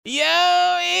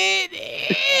Yo, it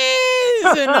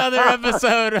is another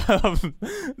episode of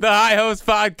the High Host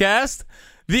Podcast,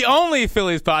 the only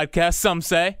Phillies podcast, some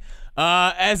say.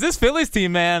 As this Phillies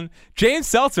team, man, James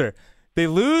Seltzer, they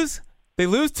lose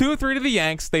 2 or 3 to the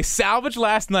Yanks. They salvaged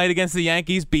last night against the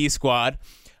Yankees B squad.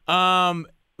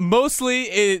 Mostly,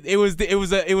 it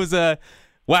was a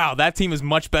wow, that team is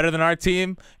much better than our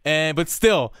team. But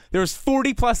still, there was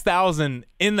 40,000+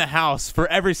 in the house for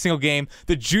every single game.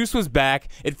 The juice was back.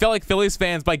 It felt like Phillies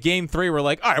fans by game 3 were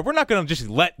like, all right, we're not going to just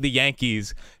let the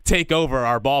Yankees take over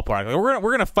our ballpark. Like, we're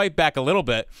going to fight back a little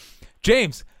bit.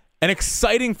 James, an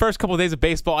exciting first couple of days of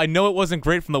baseball. I know it wasn't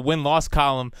great from the win-loss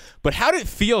column, but how did it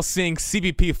feel seeing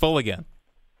CBP full again?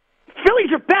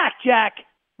 Phillies are back, Jack.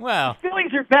 Wow. The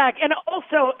Phillies are back. And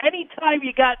also, anytime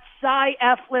you got Cy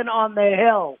Eflin on the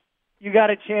hill, you got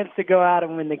a chance to go out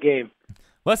and win the game.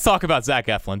 Let's talk about Zach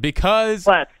Eflin because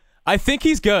I think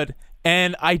he's good.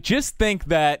 And I just think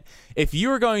that if you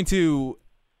were going to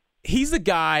 – he's the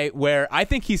guy where I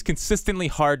think he's consistently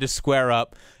hard to square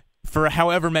up for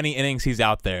however many innings he's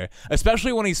out there,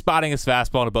 especially when he's spotting his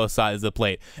fastball to both sides of the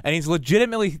plate. And he's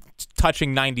legitimately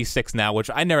touching 96 now,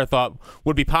 which I never thought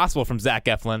would be possible from Zach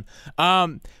Eflin.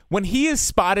 When he is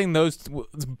spotting both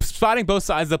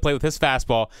sides of the plate with his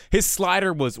fastball, his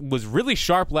slider was really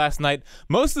sharp last night.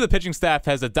 Most of the pitching staff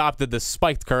has adopted the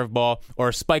spiked curveball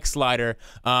or spike slider,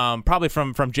 probably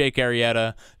from Jake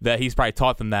Arrieta, that he's probably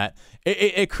taught them that.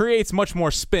 It creates much more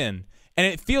spin. And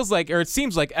it feels like, or it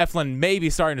seems like Eflin may be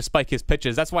starting to spike his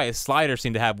pitches. That's why his slider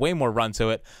seemed to have way more run to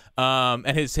it.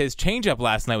 And his changeup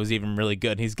last night was even really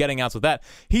good. He's getting outs with that.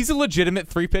 He's a legitimate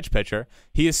 3-pitch pitcher.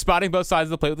 He is spotting both sides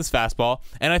of the plate with his fastball.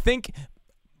 And I think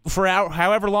for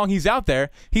however long he's out there,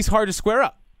 he's hard to square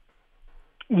up.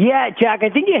 Yeah, Jack, I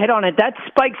think you hit on it. That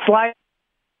spike slider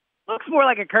looks more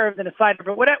like a curve than a slider,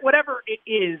 but whatever it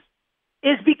is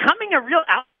becoming a real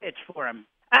out pitch for him.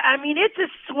 I mean, it's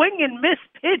a swing and miss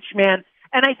pitch, man.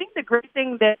 And I think the great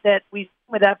thing that we've seen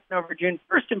with Eflin over June,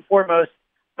 first and foremost,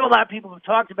 I know a lot of people have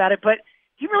talked about it, but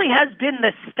he really has been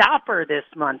the stopper this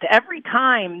month. Every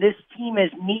time this team has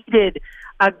needed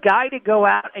a guy to go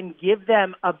out and give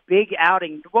them a big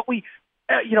outing, what we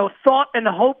thought and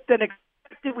hoped and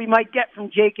expected we might get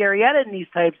from Jake Arrieta in these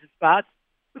types of spots,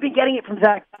 we've been getting it from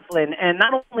Zach Eflin. And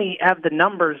not only have the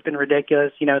numbers been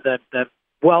ridiculous, the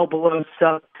well below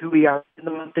sub 2 ERA in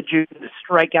the month of June. The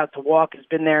strikeout to walk has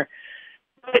been there.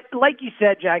 But like you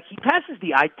said, Jack, he passes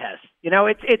the eye test.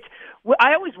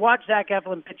 I always watch Zach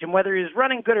Eflin pitch, and whether he was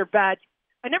running good or bad,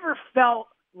 I never felt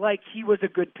like he was a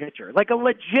good pitcher, like a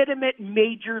legitimate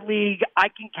major league, I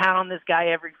can count on this guy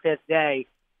every 5th day.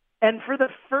 And for the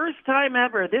first time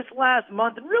ever, this last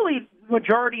month, and really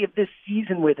majority of this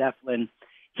season with Eflin,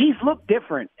 he's looked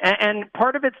different. And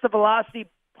part of it's the velocity,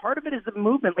 part of it is the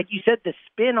movement. Like you said, the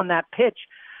spin on that pitch.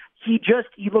 He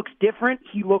looks different.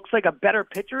 He looks like a better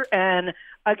pitcher. And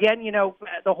again,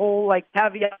 the whole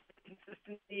caveat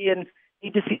consistency and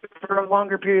need to see it for a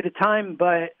longer period of time.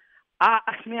 But I'm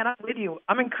with you.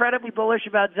 I'm incredibly bullish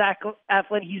about Zach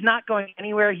Eflin. He's not going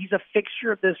anywhere. He's a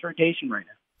fixture of this rotation right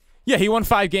now. Yeah, he won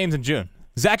 5 games in June.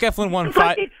 Zach Eflin won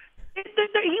 5. He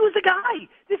was the guy.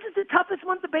 This is the toughest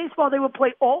month of baseball. They would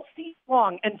play all season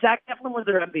long, and Zach Eflin was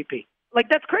their MVP.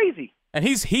 That's crazy. And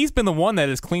he's been the one that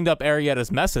has cleaned up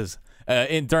Arrieta's messes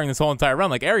during this whole entire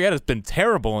run. Arrieta's been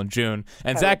terrible in June,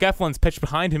 and Zach Eflin's pitched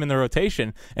behind him in the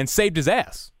rotation and saved his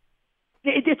ass.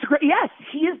 It's great. Yes,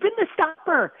 he has been the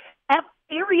stopper.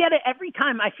 Arrieta, every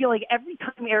time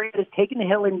Arrieta's taken the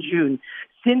hill in June,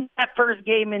 since that first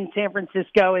game in San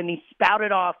Francisco, and he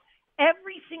spouted off,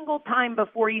 every single time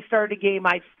before he started a game,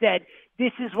 I've said,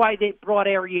 this is why they brought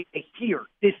Arrieta here.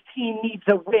 This team needs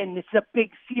a win. This is a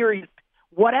big series,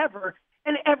 whatever.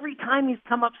 And every time he's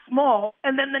come up small,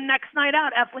 and then the next night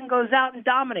out, Eflin goes out and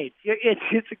dominates.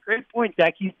 It's a great point,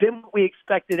 Jack. He's been what we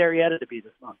expected Arrieta to be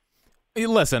this month.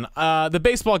 Listen, the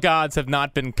baseball gods have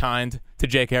not been kind to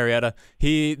Jake Arrieta.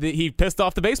 He pissed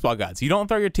off the baseball gods. You don't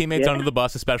throw your teammates under the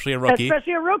bus, especially a rookie.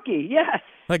 Especially a rookie, yes.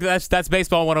 That's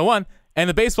baseball 101. And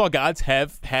the baseball gods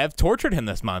have tortured him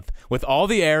this month with all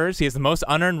the errors. He has the most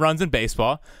unearned runs in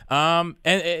baseball. And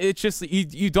it's just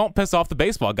you don't piss off the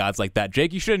baseball gods like that,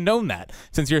 Jake. You should have known that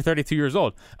since you're 32 years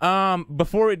old.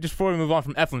 Before we move on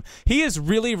from Eflin, he has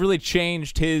really, really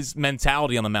changed his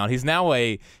mentality on the mound. He's now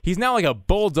like a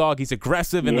bulldog. He's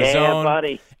aggressive in the zone. Yeah,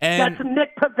 buddy. And got some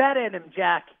Nick Pivetta in him,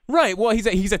 Jack. Right. Well,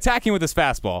 he's attacking with his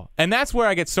fastball, and that's where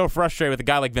I get so frustrated with a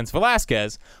guy like Vince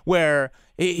Velasquez, where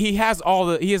he's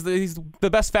the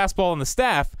best fastball on the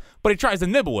staff, but he tries to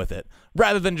nibble with it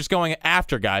rather than just going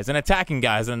after guys and attacking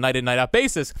guys on a night in, night out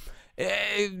basis.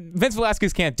 Vince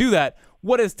Velasquez can't do that.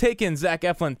 what has taken Zach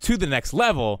Eflin to the next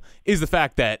level is the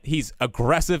fact that he's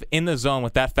aggressive in the zone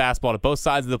with that fastball to both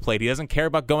sides of the plate. He doesn't care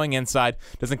about going inside,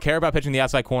 doesn't care about pitching the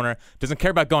outside corner, doesn't care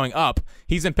about going up.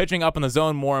 He's been pitching up in the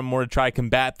zone more and more to try to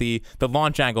combat the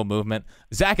launch angle movement.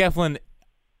 Zach Eflin,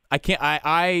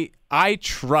 I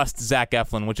trust Zach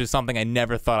Eflin, which is something I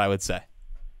never thought I would say.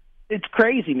 It's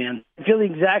crazy, man. I feel the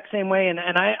exact same way, and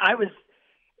I was,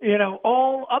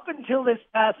 all up until this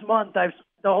past month, I've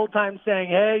the whole time saying,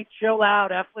 hey, chill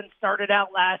out. Eflin started out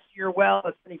last year well,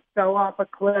 and he fell off a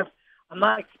cliff. I'm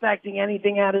not expecting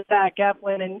anything out of Zach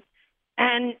Eflin.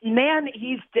 And man,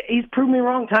 he's proved me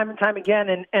wrong time and time again.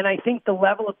 And I think the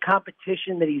level of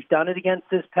competition that he's done it against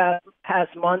this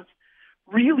past month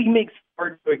really makes it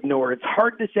hard to ignore. It's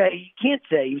hard to say. You can't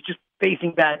say he was just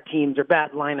facing bad teams or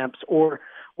bad lineups or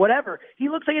whatever. He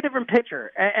looks like a different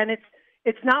pitcher. And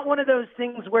it's not one of those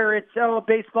things where it's,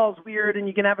 baseball's weird and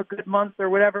you can have a good month or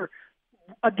whatever.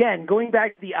 Again, going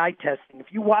back to the eye testing, if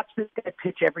you watch this guy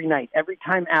pitch every night, every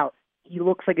time out, he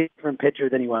looks like a different pitcher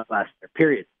than he was last year,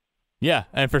 period. Yeah,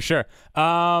 and for sure.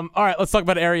 All right, let's talk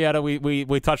about Arrieta.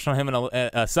 We touched on him in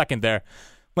a second there.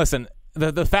 Listen,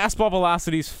 the fastball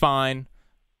velocity's fine.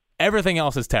 Everything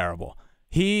else is terrible.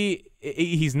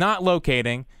 He's not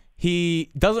locating. He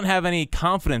doesn't have any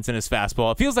confidence in his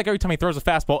fastball. It feels like every time he throws a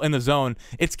fastball in the zone,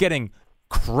 it's getting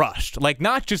crushed. Like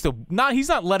he's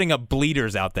not letting up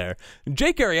bleeders out there.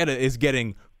 Jake Arrieta is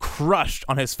getting crushed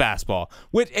on his fastball,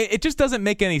 which it just doesn't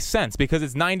make any sense because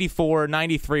it's 94,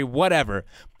 93, whatever,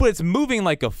 but it's moving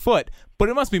like a foot, but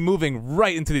it must be moving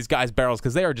right into these guys' barrels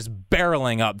because they are just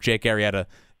barreling up Jake Arrieta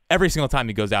every single time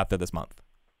he goes out there this month.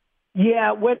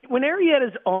 Yeah, when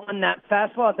Arrieta's on that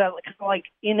fastball, that like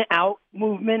in-out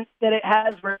movement that it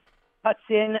has where it cuts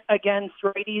in against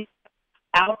righties,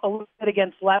 out a little bit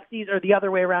against lefties, or the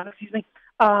other way around, excuse me.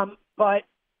 But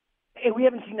we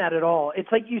haven't seen that at all.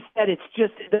 It's like you said, it's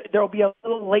just there'll be a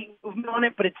little late movement on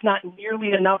it, but it's not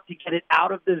nearly enough to get it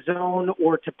out of the zone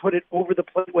or to put it over the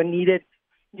plate when needed.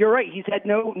 You're right. He's had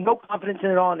no confidence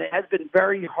in it all, and it has been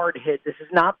very hard hit. This is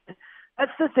not –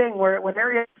 that's the thing where when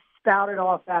Arrieta spouted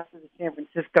off after the San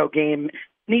Francisco game,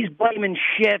 and he's blaming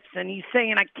shifts, and he's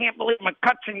saying, I can't believe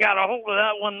McCutchen got a hold of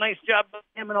that one. Nice job by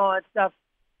him and all that stuff.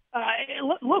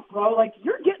 Look, bro, like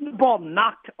you're getting the ball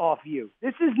knocked off you.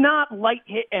 This is not light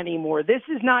hit anymore. This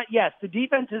is not, yes, the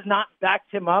defense has not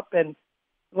backed him up. And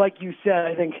like you said,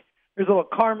 I think there's a little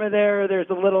karma there.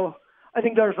 I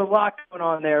think there's a lot going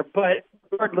on there. But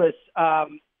regardless,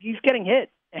 he's getting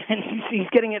hit, and he's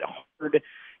getting it hard.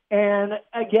 And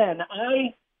again,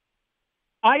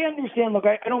 I understand. Look,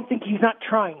 I don't think he's not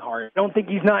trying hard. I don't think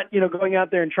he's not, going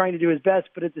out there and trying to do his best.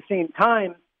 But at the same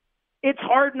time, it's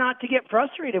hard not to get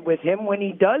frustrated with him when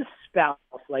he does spout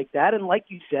off like that. And like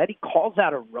you said, he calls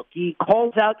out a rookie, he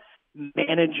calls out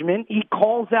management, he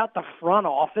calls out the front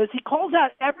office, he calls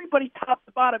out everybody top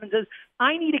to bottom and says,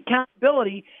 I need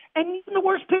accountability. And he's been the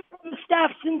worst pitcher on the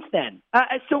staff since then.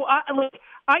 So I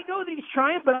know that he's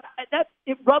trying, but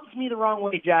it rubs me the wrong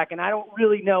way, Jack, and I don't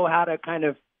really know how to kind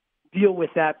of deal with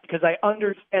that because I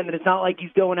understand that it's not like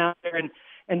he's going out there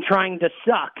and trying to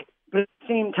suck. But at the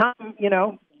same time,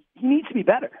 he needs to be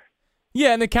better.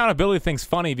 Yeah, and the accountability thing's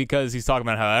funny because he's talking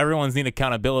about how everyone's need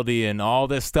accountability and all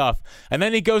this stuff. And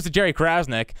then he goes to Jerry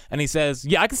Krasnick and he says,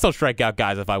 yeah, I can still strike out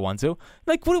guys if I want to.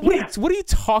 Like, what are you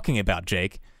talking about,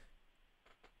 Jake?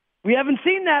 We haven't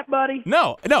seen that, buddy.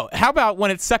 No. How about when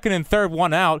it's second and third,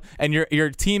 one out, and your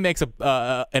team makes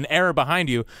an error behind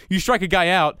you, you strike a guy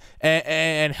out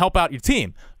and help out your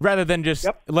team rather than just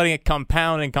letting it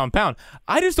compound and compound.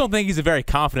 I just don't think he's a very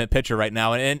confident pitcher right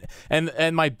now.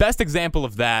 And my best example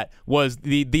of that was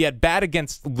the at bat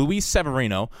against Luis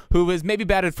Severino, who has maybe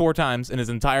batted 4 times in his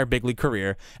entire big league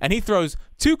career, and he throws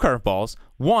 2 curveballs.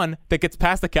 One that gets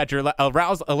past the catcher,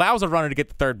 allows a runner to get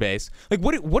to third base. Like,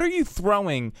 what are you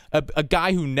throwing a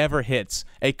guy who never hits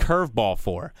a curveball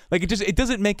for? Like, it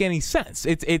doesn't make any sense.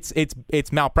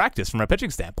 It's malpractice from a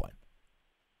pitching standpoint.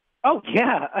 Oh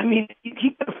yeah, I mean, he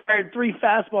could have fired 3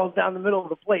 fastballs down the middle of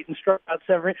the plate and struck out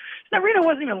Severino. Severino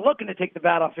wasn't even looking to take the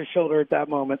bat off his shoulder at that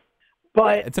moment.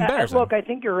 But it's embarrassing. Look, I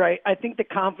think you're right. I think the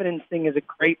confidence thing is a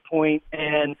great point,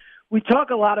 and we talk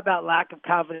a lot about lack of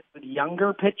confidence with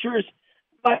younger pitchers.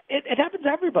 But it happens to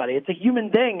everybody. It's a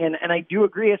human thing, and I do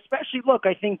agree. Especially, look,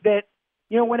 I think that,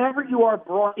 whenever you are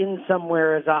brought in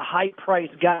somewhere as a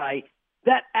high-priced guy,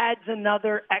 that adds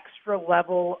another extra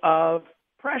level of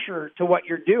pressure to what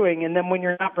you're doing. And then when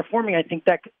you're not performing, I think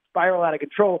that could spiral out of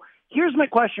control. Here's my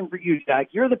question for you, Jack.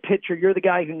 You're the pitcher. You're the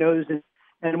guy who knows it.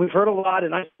 And we've heard a lot,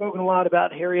 and I've spoken a lot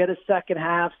about Arrieta's second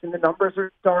halves, and the numbers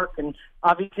are stark. And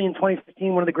obviously in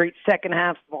 2015, one of the great second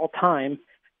halves of all time,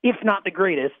 if not the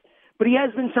greatest. but he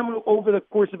has been someone who over the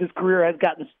course of his career has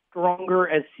gotten stronger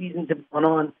as seasons have gone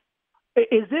on.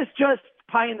 Is this just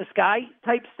pie in the sky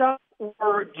type stuff,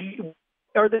 or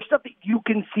are there stuff that you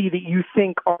can see that you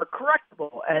think are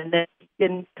correctable and that you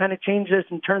can kind of change this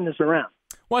and turn this around?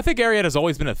 Well, I think Arrieta's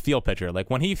always been a feel pitcher. Like,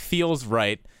 when he feels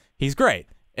right, he's great.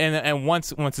 And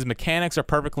once his mechanics are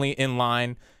perfectly in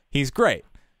line, he's great.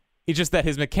 It's just that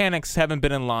his mechanics haven't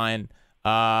been in line,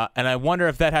 and I wonder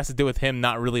if that has to do with him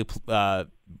not really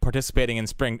participating in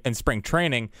spring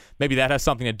training. Maybe that has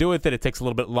something to do with it. It takes a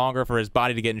little bit longer for his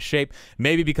body to get in shape.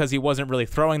 Maybe because he wasn't really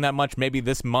throwing that much. Maybe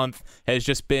this month has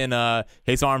just been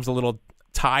his arm's a little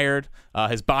tired.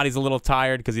 His body's a little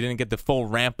tired because he didn't get the full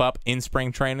ramp up in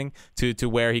spring training to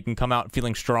where he can come out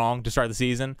feeling strong to start the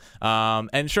season.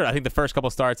 And sure, I think the first couple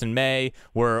starts in May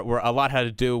were a lot had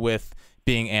to do with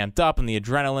being amped up and the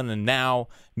adrenaline, and now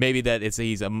maybe that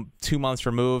he's 2 months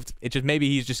removed. It just maybe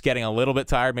he's just getting a little bit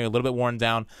tired, maybe a little bit worn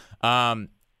down.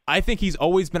 I think he's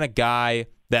always been a guy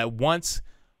that once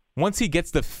he gets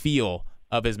the feel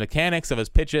of his mechanics, of his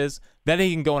pitches, then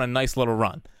he can go on a nice little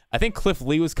run. I think Cliff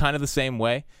Lee was kind of the same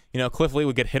way. Cliff Lee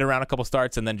would get hit around a couple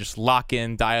starts and then just lock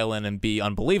in, dial in, and be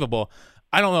unbelievable.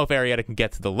 I don't know if Arrieta can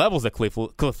get to the levels that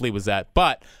Cliff Lee was at,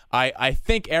 but I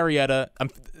think Arrieta,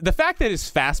 the fact that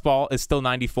his fastball is still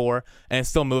 94 and it's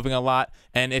still moving a lot,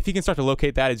 and if he can start to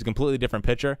locate that, he's a completely different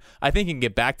pitcher. I think he can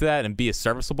get back to that and be a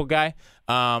serviceable guy.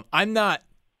 I'm not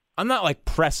like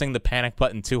pressing the panic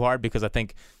button too hard because I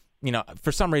think,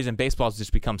 for some reason, baseball's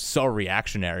just become so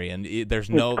reactionary, and it's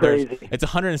a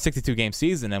 162 game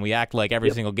season, and we act like every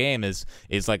single game is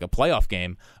like a playoff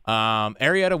game.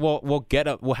 Arrieta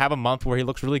will have a month where he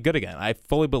looks really good again. I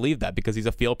fully believe that because he's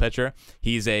a field pitcher.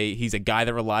 He's a guy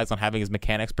that relies on having his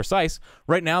mechanics precise.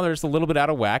 Right now, there's a little bit out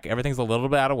of whack. Everything's a little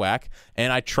bit out of whack,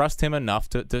 and I trust him enough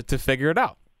to figure it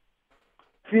out.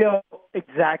 Feel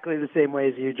exactly the same way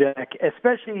as you, Jack.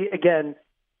 Especially, again,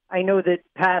 I know that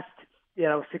past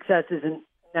success isn't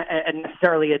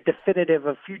necessarily a definitive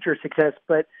of future success,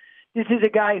 but this is a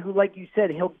guy who, like you said,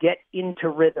 he'll get into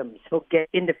rhythms. He'll get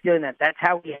into feeling that. That's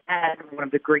how he had one of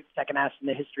the great second halves in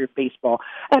the history of baseball.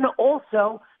 And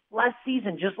also, last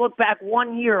season, just look back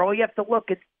 1 year. All you have to look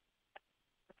at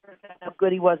how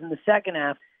good he was in the second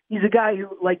half. He's a guy who,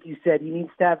 like you said, he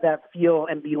needs to have that feel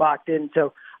and be locked in.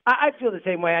 So I feel the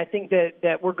same way. I think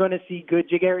that we're going to see good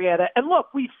Jake Arrieta. And look,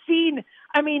 we've seen,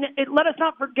 let us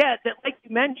not forget that, like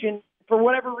you mentioned, for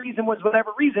whatever reason,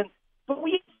 but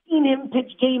we've seen him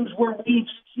pitch games where we've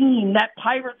seen that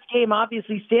Pirates game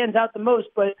obviously stands out the most,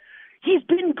 but he's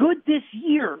been good this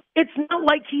year. It's not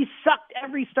like he sucked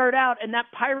every start out, and that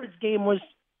Pirates game was,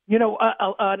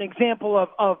 an example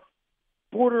of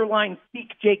borderline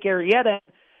peak Jake Arrieta,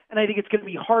 and I think it's going to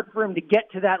be hard for him to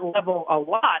get to that level a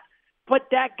lot. But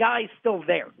that guy's still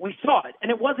there. We saw it.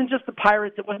 And it wasn't just the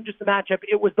Pirates. It wasn't just the matchup.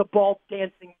 It was the ball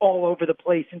dancing all over the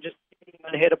place and just being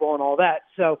unhittable and all that.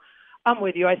 So I'm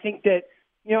with you. I think that,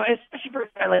 especially for a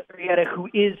guy like Arrieta, who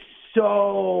is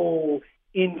so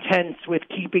intense with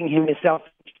keeping himself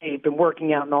in shape and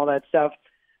working out and all that stuff,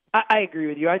 I agree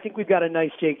with you. I think we've got a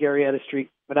nice Jake Arrieta streak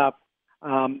coming up.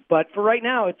 But for right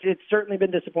now, it's certainly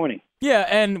been disappointing. Yeah,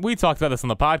 and we talked about this on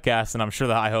the podcast, and I'm sure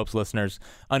the High Hopes listeners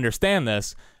understand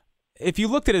this. If you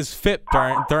looked at his FIP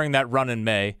during that run in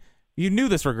May, you knew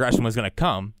this regression was going to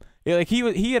come. Like he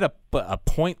had a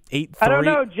 .83. I don't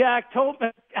know, Jack.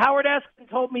 Howard Eskin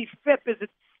told me FIP is a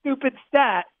stupid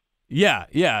stat. Yeah.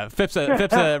 FIP's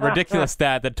a ridiculous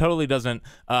stat that totally doesn't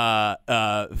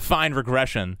find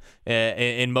regression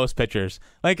in most pitchers.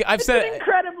 Like I've said, an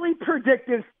incredibly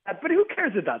predictive stat, but who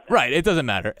cares about that? Right, it doesn't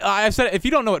matter. I've said if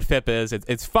you don't know what FIP is,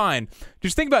 it's fine.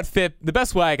 Just think about FIP. The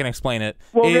best way I can explain it.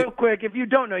 Well, real quick, if you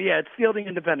don't know, it's fielding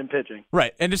independent pitching.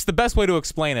 Right, and just the best way to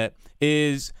explain it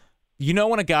is,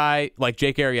 when a guy like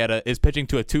Jake Arrieta is pitching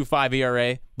to a 2.5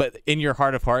 ERA, but in your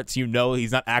heart of hearts,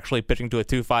 he's not actually pitching to a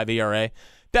 2.5 ERA.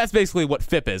 That's basically what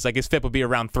FIP is. Like his FIP would be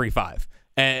around 3.5,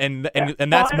 and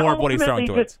that's more of what he's throwing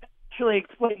towards. Actually,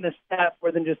 explain the stat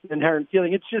more than just an inherent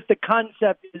feeling. It's just the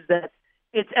concept is that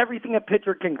it's everything a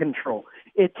pitcher can control.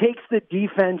 It takes the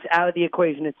defense out of the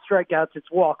equation. It's strikeouts, it's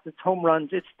walks, it's home runs.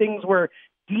 It's things where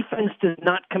defense does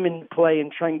not come into play in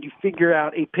trying to figure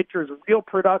out a pitcher's real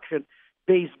production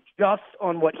based just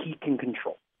on what he can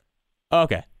control.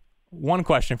 Okay, one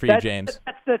question for you, James.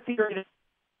 That's the theory.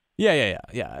 Yeah.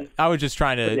 I was just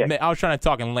trying to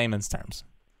talk in layman's terms.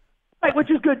 Right, which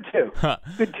is good too.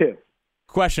 Good too.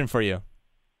 Question for you.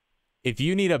 If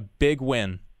you need a big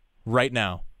win right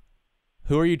now,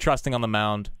 who are you trusting on the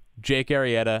mound? Jake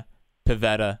Arrieta,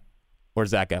 Pivetta, or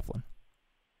Zach Eflin?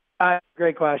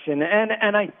 Great question.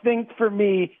 And I think for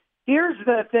me, here's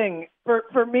the thing.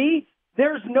 For me,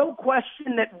 there's no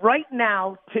question that right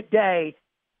now, today,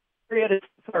 Arrieta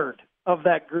is third of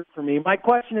that group for me. My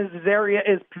question is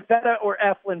Pivetta or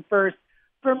Eflin first?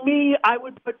 For me, I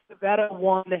would put Pivetta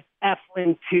 1,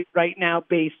 Eflin 2 right now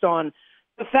based on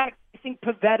the fact I think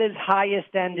Pivetta's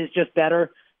highest end is just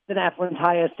better than Eflin's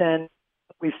highest end.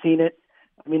 We've seen it.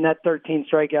 I mean, that 13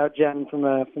 strikeout gem from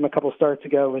a couple starts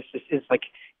ago is like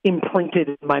imprinted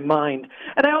in my mind.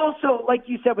 And I also, like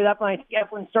you said with Eflin, I think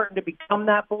Eflin's starting to become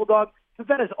that bulldog.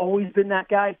 Pivetta's always been that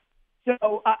guy.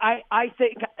 So I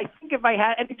think if I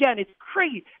had, and again, it's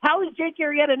crazy. How is Jake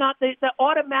Arrieta not the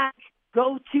automatic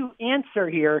go-to answer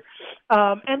here?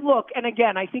 And look, and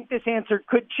again, I think this answer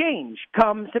could change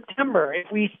come September.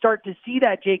 If we start to see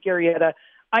that Jake Arrieta,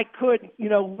 I could,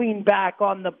 lean back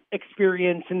on the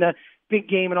experience and the big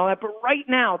game and all that. But right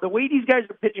now, the way these guys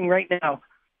are pitching right now,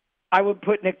 I would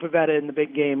put Nick Pivetta in the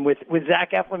big game with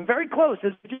Zach Eflin. Very close,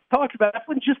 as we just talked about.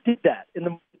 Eflin just did that in the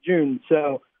month of June.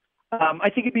 So I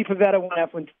think it'd be Pivetta 1,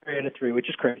 Eflin 3, which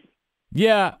is crazy.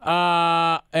 Yeah,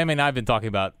 I mean, I've been talking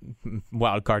about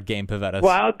wild card game Pivetta.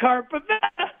 Wild card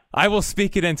Pivetta. I will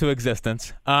speak it into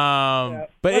existence. But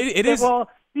it is. Well,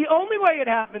 the only way it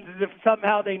happens is if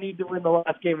somehow they need to win the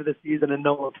last game of the season and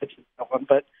Nola pitches someone.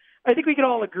 But I think we can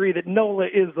all agree that Nola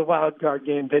is the wild card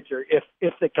game pitcher if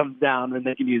it comes down and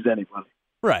they can use anybody.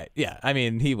 Right. Yeah. I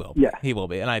mean, he will. Yeah. He will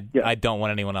be, and I don't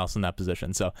want anyone else in that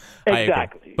position. So exactly. I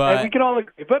agree. But we can all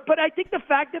agree. But I think the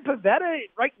fact that Pivetta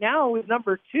right now is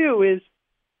number 2 is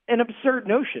an absurd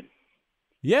notion.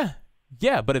 Yeah.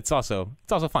 Yeah, but it's also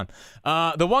fun.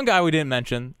 The one guy we didn't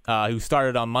mention who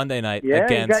started on Monday night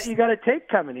against. You got a take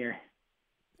coming here.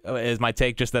 Is my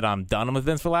take just that I'm done with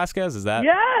Vince Velasquez? Is that?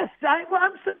 Yes.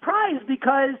 I'm surprised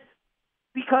because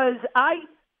I.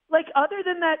 Like, other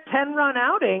than that 10-run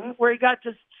outing where he got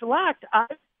just shellacked,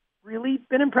 I've really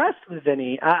been impressed with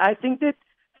Vinny. I think that,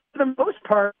 for the most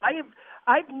part,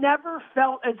 I've never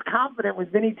felt as confident with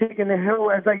Vinny taking the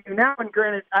hill as I do now. And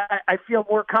granted, I feel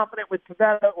more confident with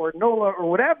Pivetta or Nola or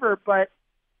whatever, but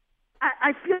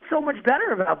I feel so much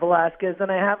better about Velasquez than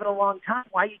I have in a long time.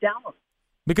 Why are you down on him?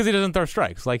 Because he doesn't throw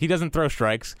strikes. Like, he doesn't throw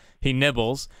strikes. He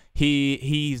nibbles.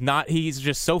 He's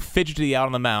just so fidgety out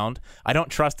on the mound. I don't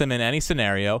trust him in any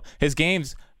scenario. His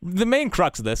games, the main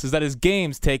crux of this is that his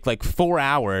games take like 4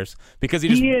 hours because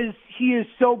he is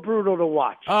so brutal to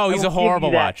watch. Oh, he's a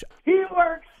horrible watch. He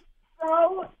works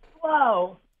so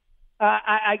slow.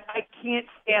 I can't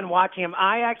stand watching him.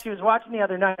 I actually was watching the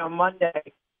other night on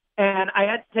Monday, and I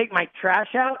had to take my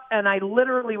trash out, and I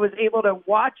literally was able to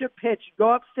watch a pitch,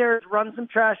 go upstairs, run some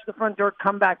trash to the front door,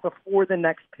 come back before the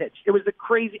next pitch. It was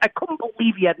I couldn't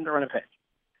believe he hadn't run a pitch.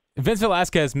 Vince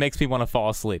Velasquez makes me want to fall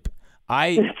asleep.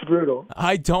 It's brutal.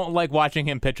 I don't like watching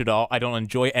him pitch at all. I don't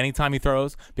enjoy any time he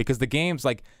throws because the game's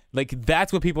like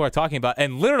that's what people are talking about.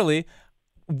 And literally,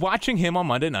 watching him on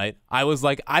Monday night, I was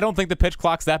like, I don't think the pitch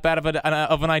clock's that bad of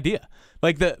an idea.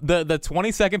 Like the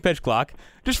 20-second pitch clock,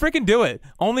 just freaking do it.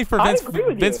 Only for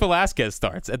Vince Velasquez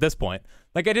starts at this point.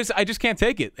 Like I just can't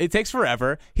take it. It takes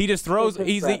forever. He just throws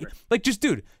easy. Like just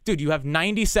dude, you have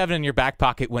 97 in your back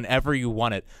pocket whenever you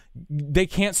want it. They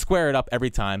can't square it up every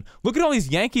time. Look at all these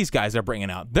Yankees guys they're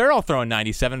bringing out. They're all throwing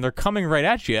 97. They're coming right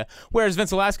at you. Whereas Vince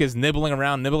Velasquez nibbling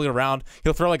around.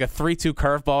 He'll throw like a 3-2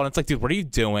 curveball, and it's like, dude, what are you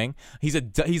doing? He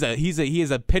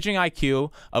has a pitching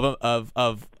IQ of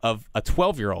a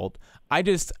 12-year-old.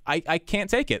 I can't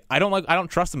take it. I don't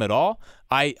trust him at all.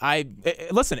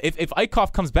 Listen, if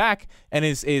Eichhoff comes back and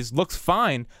looks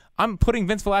fine, I'm putting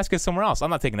Vince Velasquez somewhere else. I'm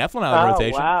not taking Eflin out of the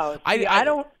rotation.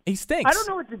 Wow. He stinks. I don't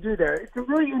know what to do there. It's a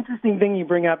really interesting thing you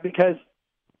bring up because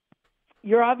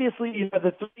you're obviously you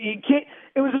can't.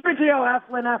 It was originally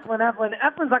Eflin.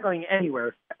 Eflin's not going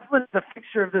anywhere. Eflin's the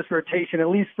fixture of this rotation, at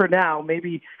least for now.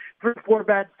 Maybe 3 or 4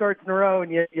 bad starts in a row,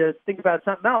 and you think about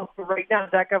something else. But right now,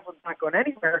 Zach Eflin's not going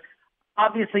anywhere.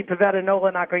 Obviously, Pivetta,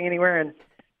 Nola not going anywhere, and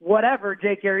whatever,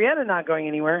 Jake Arrieta not going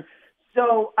anywhere.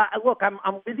 So, look, I'm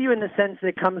with you in the sense that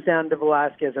it comes down to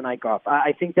Velasquez and Eichhoff.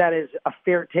 I think that is a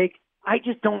fair take. I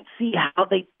just don't see how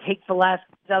they take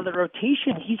Velasquez out of the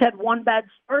rotation. He's had 1 bad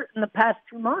start in the past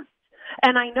 2 months.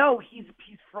 And I know he's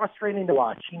frustrating to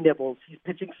watch. He nibbles. He's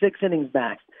pitching 6 innings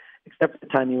max, except for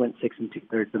the time he went 6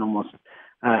 2/3 and almost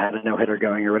had a no-hitter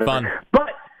going or whatever. Fun.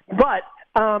 But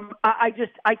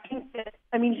I think that,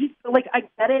 I mean, I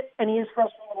get it, and he is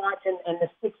frustrating to watch, and the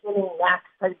 6-inning max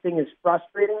type thing is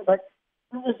frustrating, but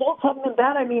the results haven't been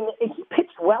bad. I mean, he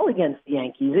pitched well against the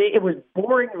Yankees. It was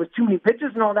boring. There was too many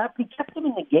pitches and all that, but he kept them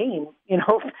in the game. You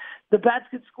know, if the bats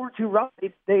could score 2 runs,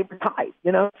 they tied,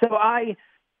 you know. So I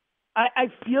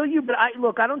feel you, but I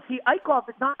don't see Eichhoff.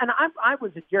 It's not, and I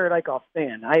was a Jared Eichhoff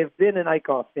fan. I have been an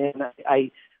Eichhoff fan.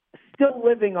 I still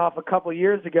living off a couple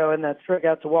years ago in that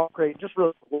strikeout to walk rate. Just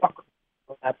really walk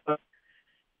that. But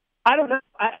I don't know.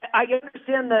 I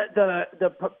understand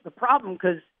the problem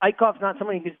because Eichhoff's not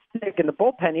somebody who can stick in the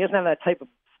bullpen. He doesn't have that type of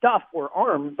stuff or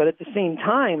arm. But at the same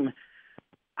time,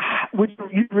 would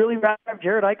you really rather have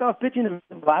Jared Eichhoff pitching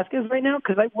than Velasquez right now?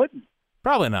 Because I wouldn't.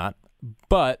 Probably not.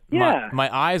 But my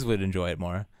eyes would enjoy it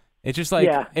more. It's just like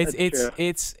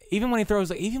it's even when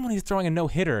he's throwing a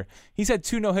no-hitter. He's had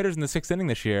 2 no-hitters in the 6th inning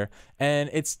this year, and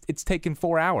it's taken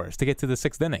 4 hours to get to the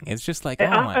 6th inning. It's just like,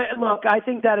 look, I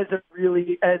think that is a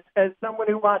really, as someone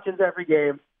who watches every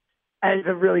game, as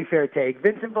a really fair take.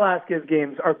 Vincent Velasquez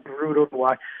games are brutal to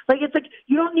watch. It's like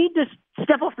you don't need to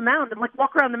step off the mound and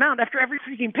walk around the mound after every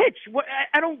freaking pitch.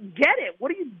 I don't get it.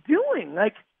 What are you doing?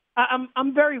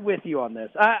 I'm very with you on this.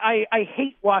 I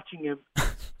hate watching him.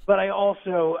 But I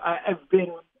also have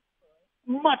been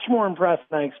much more impressed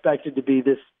than I expected to be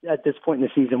at this point in the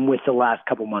season with the last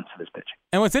couple months of his pitching.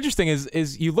 And what's interesting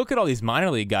is you look at all these minor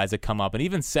league guys that come up, and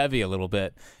even Sevy a little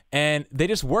bit, and they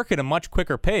just work at a much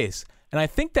quicker pace. And I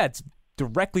think that's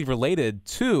directly related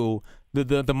to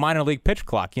the minor league pitch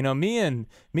clock. You know, me and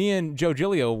Joe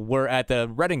Giglio were at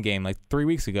the Reading game 3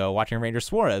 weeks ago watching Ranger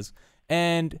Suarez,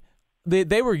 and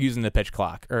they were using the pitch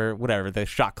clock or whatever, the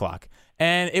shot clock.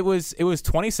 And it was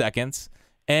 20 seconds,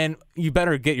 and you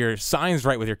better get your signs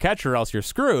right with your catcher or else you're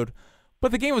screwed.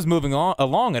 But the game was moving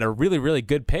along at a really, really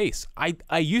good pace.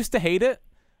 I used to hate it.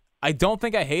 I don't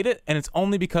think I hate it, and it's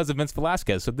only because of Vince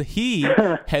Velasquez. So he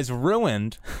has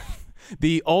ruined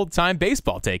the old-time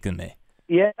baseball take in me.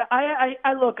 Yeah,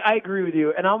 I look, I agree with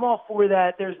you, and I'm all for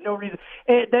that. There's no reason.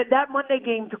 That Monday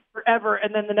game took forever,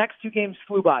 and then the next 2 games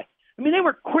flew by. I mean, they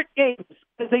were quick games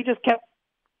because they just kept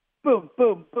boom,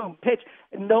 boom, boom, pitch.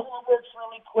 And no one works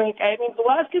really quick. I mean,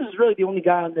 Velasquez is really the only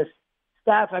guy on this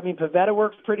staff. I mean, Pivetta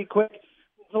works pretty quick.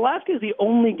 Velasquez is the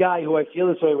only guy who I feel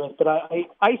this way with, but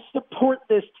I support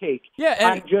this take.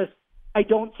 Yeah, I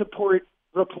don't support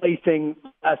replacing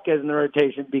Velasquez in the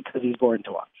rotation because he's boring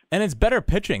to watch. And it's better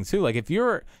pitching too. If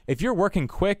you're working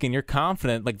quick and you're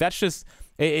confident, that's just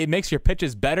it makes your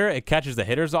pitches better. It catches the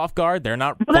hitters off guard. They're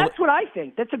not. Well, that's what I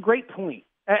think. That's a great point.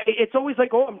 It's always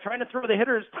I'm trying to throw the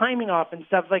hitter's timing off and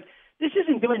stuff. This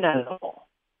isn't doing that at all.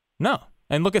 No.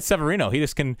 And look at Severino. He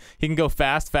can go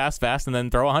fast, and then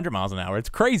throw 100 miles an hour. It's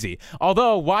crazy.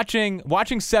 Although watching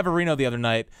Severino the other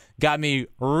night got me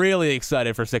really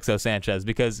excited for Sixto Sanchez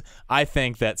because I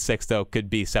think that Sixto could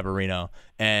be Severino.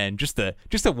 And just to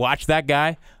watch that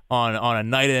guy on a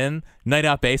night in, night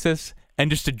out basis, and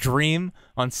just to dream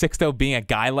on Sixto being a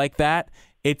guy like that,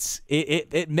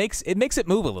 it makes it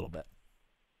move a little bit.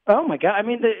 Oh my God! I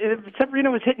mean,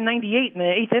 Severino was hitting 98 in the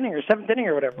 8th inning or 7th inning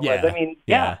or whatever it was. I mean,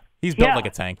 yeah. He's built like a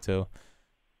tank too.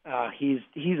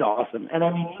 He's awesome, and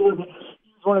I mean,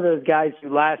 he's one of those guys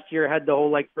who last year had the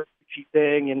whole cheat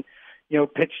thing, and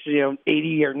pitched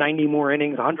 80 or 90 more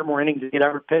innings, 100 more innings than he'd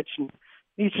ever pitch, and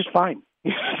he's just fine.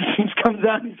 He just comes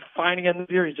out, and he's fine again this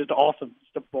year. He's just awesome,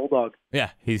 just a bulldog.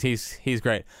 Yeah, he's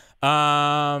great.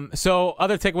 So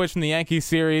other takeaways from the Yankees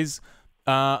series.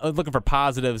 Looking for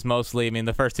positives mostly. I mean,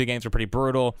 the first 2 games were pretty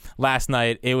brutal. Last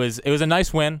night it was a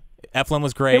nice win. Eflin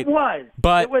was great. It was,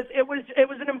 but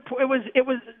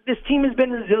this team has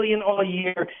been resilient all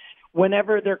year.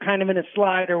 Whenever they're kind of in a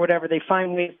slide or whatever, they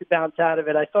find ways to bounce out of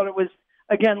it. I thought it was,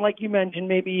 again, like you mentioned,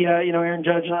 maybe Aaron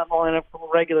Judge not in the lineup, a couple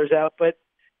regulars out, but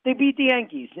they beat the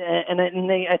Yankees, and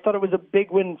I thought it was a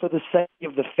big win for the sake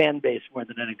of the fan base more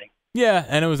than anything. Yeah,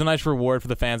 and it was a nice reward for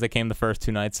the fans that came the first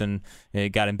 2 nights and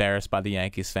got embarrassed by the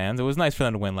Yankees fans. It was nice for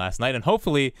them to win last night, and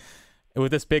hopefully,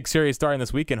 with this big series starting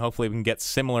this weekend, hopefully we can get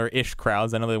similar-ish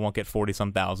crowds. I know they won't get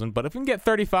 40-some thousand, but if we can get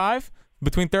 35,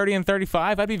 between 30 and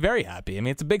 35, I'd be very happy. I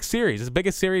mean, it's a big series. It's the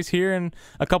biggest series here in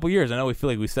a couple years. I know we feel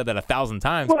like we've said that 1,000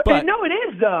 times. Well, but no, it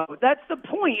is, though. That's the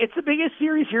point. It's the biggest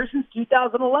series here since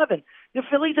 2011. The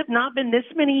Phillies have not been this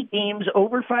many games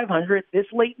over 500 this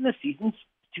late in the season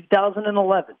since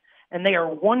 2011, and they are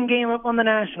 1 game up on the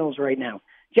Nationals right now.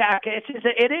 Jack, it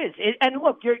is. And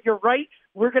look, you're right.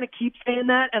 We're going to keep saying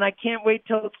that, and I can't wait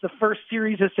till it's the first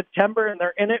series of September, and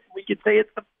they're in it. We could say it's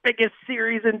the biggest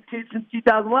series since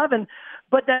 2011,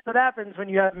 but that's what happens when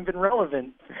you haven't been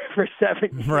relevant for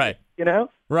 7 years. Right.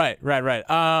 Right.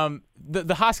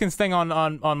 The Hoskins thing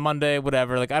on Monday,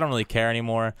 whatever. I don't really care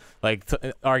anymore.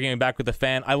 Arguing back with the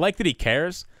fan. I like that he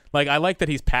cares. I like that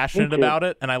he's passionate about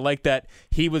it, and I like that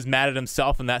he was mad at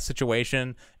himself in that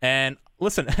situation. And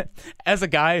listen, as a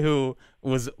guy who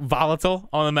was volatile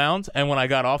on the mound, and when I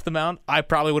got off the mound, I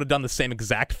probably would have done the same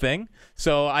exact thing.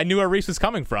 So I knew where Rhys was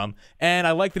coming from, and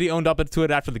I like that he owned up to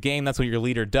it after the game. That's what your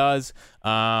leader does,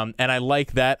 and I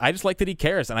like that. I just like that he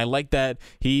cares, and I like that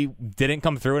he didn't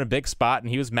come through in a big spot, and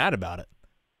he was mad about it.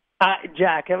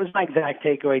 Jack, that was my exact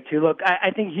takeaway, too. Look,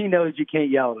 I think he knows you can't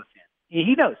yell at a fan.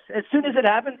 He knows. As soon as it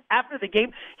happened, after the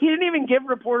game, he didn't even give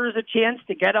reporters a chance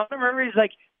to get on him. He's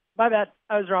like, my bad,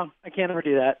 I was wrong. I can't ever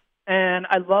do that. And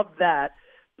I love that.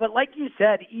 But like you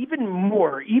said, even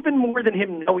more than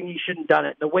him knowing he shouldn't have done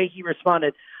it, the way he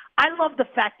responded, I love the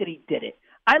fact that he did it.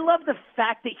 I love the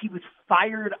fact that he was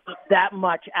fired up that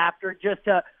much after just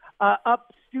a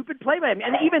stupid play by him.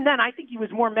 And even then, I think he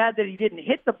was more mad that he didn't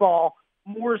hit the ball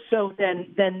more so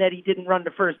than that he didn't run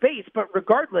to first base. But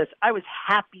regardless, I was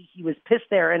happy he was pissed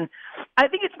there. And I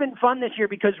think it's been fun this year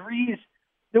because Rhys,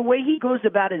 the way he goes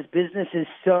about his business is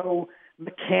so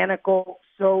mechanical,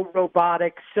 so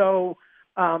robotic, so,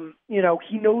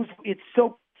 he knows it's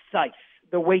so precise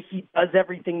the way he does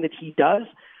everything that he does.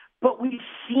 But we've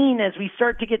seen as we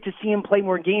start to get to see him play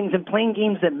more games and playing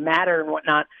games that matter and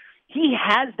whatnot, he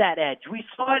has that edge. We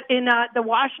saw it in the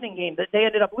Washington game that they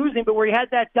ended up losing, but where he had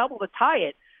that double to tie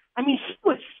it. I mean, he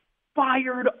was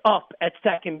fired up at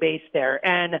second base there,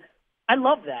 and I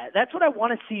love that. That's what I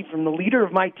want to see from the leader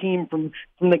of my team, from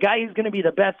the guy who's going to be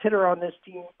the best hitter on this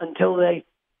team until they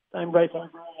sign Bryce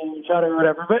Harper and each other or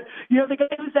whatever. But, the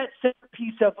guy who's that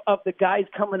centerpiece of the guys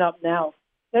coming up now,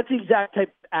 that's the exact type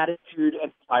of attitude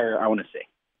and fire I want to see.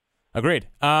 Agreed.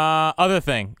 Other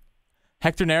thing,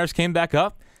 Hector Neris came back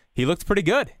up. He looked pretty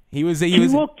good. He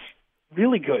looked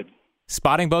really good.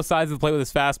 Spotting both sides of the plate with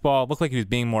his fastball. Looked like he was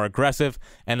being more aggressive.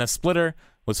 And the splitter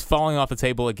was falling off the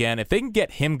table again. If they can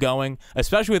get him going,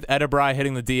 especially with Edebray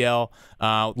hitting the DL,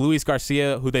 Luis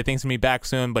Garcia, who they think is going to be back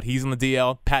soon, but he's on the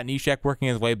DL, Pat Neshek working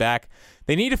his way back.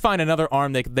 They need to find another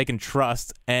arm they can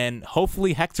trust, and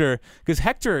hopefully Hector, because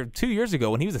Hector, 2 years ago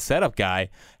when he was a setup guy,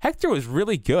 Hector was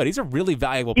really good. He's a really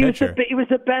valuable pitcher. He was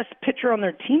the best pitcher on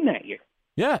their team that year.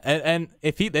 Yeah, and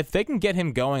if they can get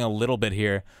him going a little bit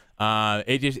here,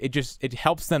 it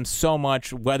helps them so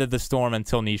much weather the storm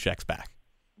until Neshek's back.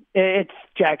 It's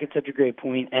such a great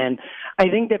point, and I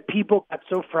think that people got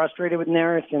so frustrated with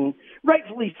Neris, and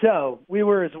rightfully so. We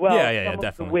were as well. Yeah, definitely.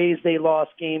 Of the ways they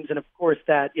lost games, and of course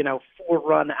that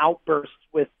 4-run outburst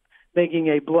with making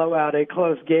a blowout a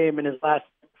close game in his last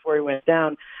before he went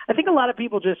down. I think a lot of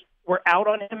people just were out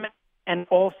on him, and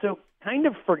also kind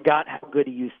of forgot how good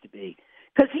he used to be.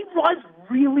 Because he was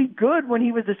really good when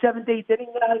he was the 7th, 8th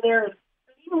inning out of there.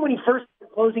 Even when he first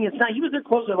started closing, he was their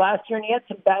closer last year, and he had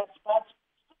some bad spots.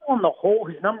 Still on the whole,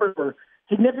 his numbers were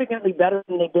significantly better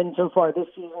than they've been so far this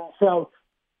season. So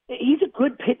he's a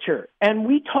good pitcher. And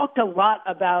we talked a lot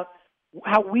about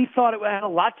how we thought it had a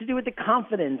lot to do with the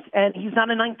confidence, and he's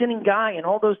not a 9th inning guy and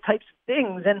all those types of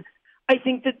things. And I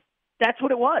think that's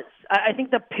what it was. I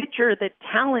think the pitcher, the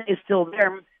talent is still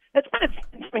there. That's kind of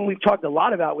something we've talked a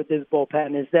lot about with this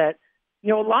bullpen is that,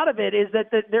 a lot of it is that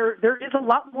there is a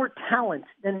lot more talent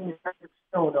than he's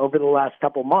shown over the last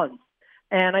couple months.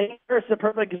 And I think there's a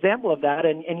perfect example of that.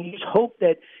 And you just hope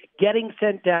that getting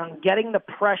sent down, getting the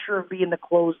pressure of being the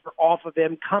closer off of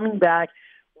him, coming back,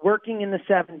 working in the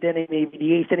 7th inning, maybe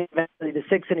the 8th inning, eventually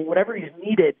the 6th inning, whatever he's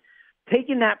needed,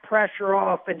 taking that pressure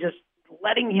off and just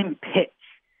letting him pitch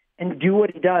and do what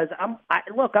he does. I'm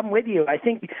with you. I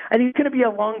think it's going to be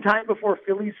a long time before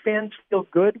Phillies fans feel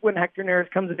good when Hector Neris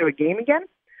comes into a game again.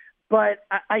 But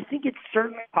I think it's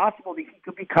certainly possible that he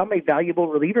could become a valuable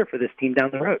reliever for this team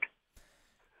down the road.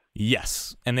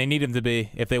 Yes, and they need him to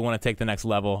be if they want to take the next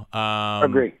level.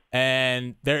 Agree.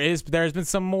 And there's been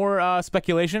some more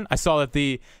speculation. I saw that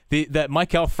that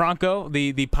Maikel Franco,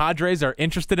 the Padres are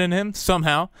interested in him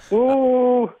somehow.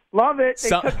 Ooh, love it. They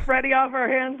took Freddie off our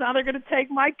hands. Now they're going to take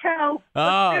Maikel.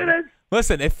 Let's do this.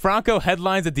 Listen, if Franco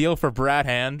headlines a deal for Brad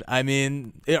Hand, I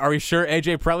mean, are we sure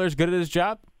A.J. Preller's good at his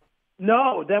job?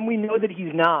 No, then we know that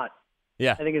he's not.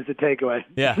 Yeah, I think it's the takeaway.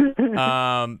 Yeah.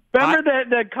 Remember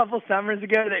the couple summers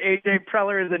ago that A.J.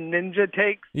 Preller is a ninja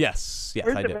takes? Yes,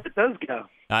 I do. Where did those go?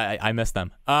 I miss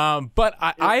them. But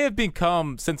I have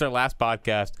become, since our last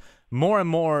podcast, more and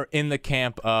more in the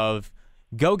camp of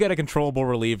go get a controllable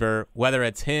reliever, whether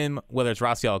it's him, whether it's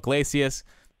Raisel Iglesias,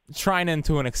 Treinen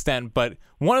to an extent, but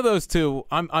one of those two,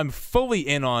 I'm fully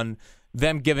in on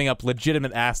them giving up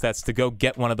legitimate assets to go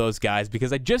get one of those guys,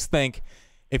 because I just think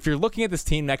if you're looking at this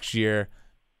team next year,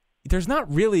 there's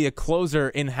not really a closer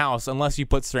in-house unless you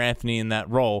put Sir Anthony in that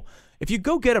role. If you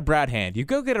go get a Brad Hand, you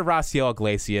go get a Raisel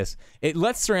Iglesias, it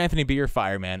lets Sir Anthony be your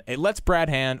fireman. It lets Brad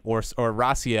Hand or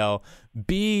Raisel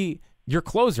be your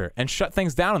closer and shut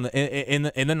things down in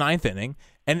the ninth inning,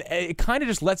 and it kind of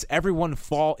just lets everyone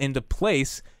fall into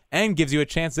place and gives you a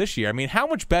chance this year. I mean, how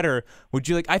much better would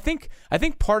you like? I think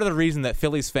part of the reason that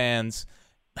Phillies fans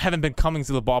haven't been coming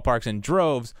to the ballparks in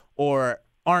droves or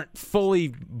aren't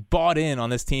fully bought in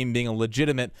on this team being a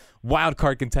legitimate wild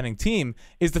card contending team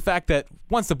is the fact that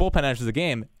once the bullpen enters the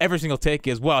game, every single take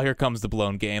is, well, here comes the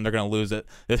blown game. They're going to lose it.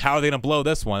 How are they going to blow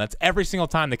this one? That's every single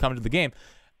time they come into the game.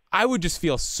 I would just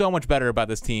feel so much better about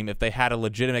this team if they had a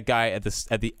legitimate guy at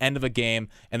the end of a game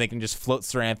and they can just float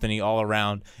Sir Anthony all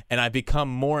around. And I become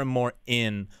more and more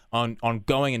in on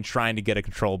going and trying to get a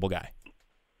controllable guy.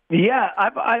 Yeah,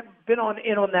 I've been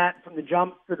in on that from the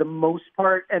jump for the most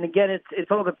part. And again, it's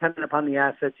all dependent upon the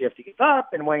assets you have to give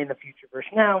up and weigh in the future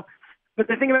versus now. But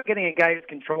the thing about getting a guy who's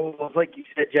controllable is, like you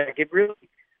said, Jack, it really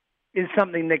is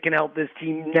something that can help this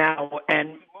team now and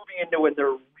moving into when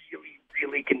they're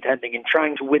really contending and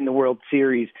trying to win the World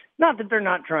Series. Not that they're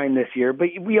not trying this year, but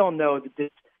we all know that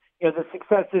the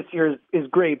success this year is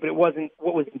great, but it wasn't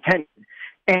what was intended.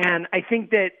 And I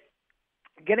think that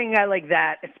getting a guy like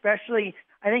that, especially,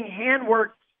 I think Hand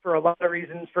works for a lot of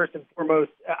reasons. First and foremost,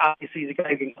 obviously he's a guy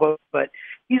who can close, but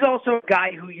he's also a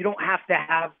guy who you don't have to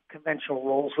have conventional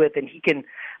roles with, and he can,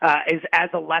 as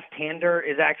a left-hander,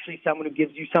 is actually someone who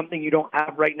gives you something you don't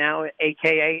have right now,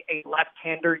 a.k.a. a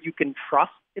left-hander you can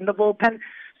trust in the bullpen.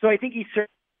 So I think he's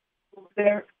certainly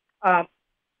there.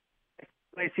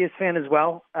 Iglesias fan as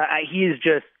well. He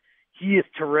is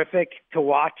terrific to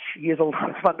watch. He is a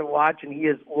lot of fun to watch, and he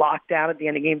is locked down at the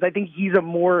end of games. I think he's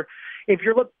if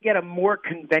you're looking at a more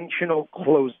conventional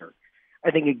closer, I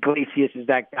think Iglesias is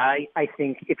that guy. I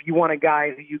think if you want a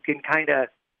guy who you can kind of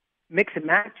mix and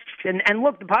match, and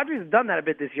look, the Padres have done that a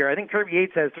bit this year. I think Kirby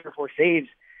Yates has 3 or 4 saves.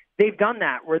 They've done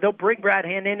that where they'll bring Brad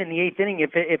Hand in the 8th inning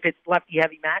if it's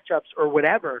lefty-heavy matchups or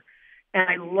whatever. And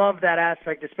I love that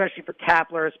aspect, especially for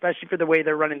Kapler, especially for the way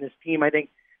they're running this team. I think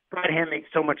Brad Hand makes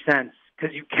so much sense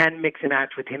because you can mix and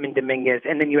match with him and Dominguez,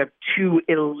 and then you have 2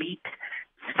 elite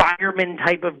fireman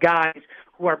type of guys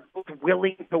who are both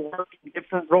willing to work in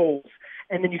different roles,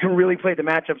 and then you can really play the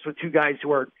matchups with 2 guys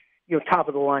who are, top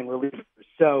of the line relievers.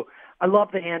 So I love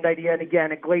the Hand idea, and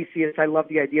again, Iglesias, I love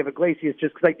the idea of Iglesias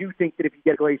just because I do think that if you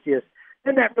get Iglesias,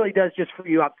 then that really does just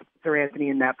free you up to put Sir Anthony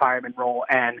in that fireman role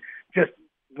and just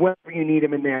wherever you need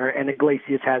him in there, and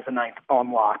Iglesias has the 9th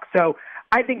on lock. So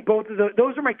I think both of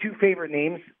those are my 2 favorite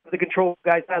names of the control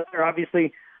guys out there.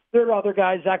 Obviously, there are other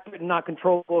guys, Zach Britton, not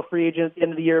controllable free agent at the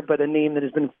end of the year, but a name that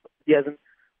has been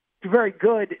very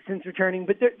good since returning.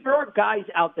 But there are guys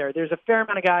out there. There's a fair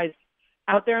amount of guys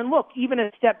out there. And look, even a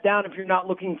step down, if you're not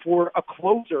looking for a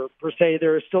closer per se,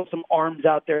 there are still some arms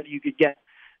out there that you could get.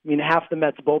 I mean, half the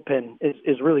Mets bullpen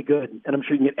is really good, and I'm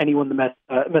sure you can get anyone the Mets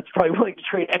probably willing to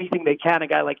trade anything they can, a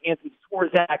guy like Anthony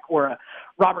Swarzak or a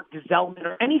Robert Gsellman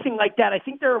or anything like that. I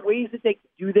think there are ways that they can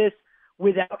do this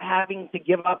without having to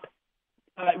give up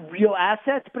real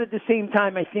assets, but at the same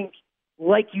time, I think,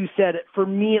 like you said, for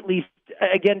me at least,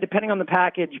 again, depending on the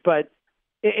package, but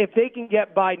if they can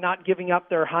get by not giving up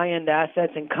their high-end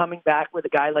assets and coming back with a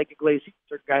guy like Iglesias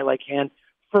or a guy like Hand,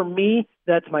 for me,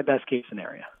 that's my best-case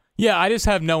scenario. Yeah, I just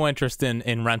have no interest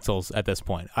in rentals at this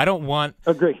point. I don't want –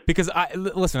 Agree. Because,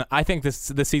 listen, I think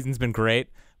this season's been great,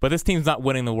 but this team's not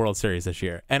winning the World Series this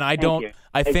year. And I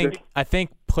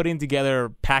think putting together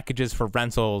packages for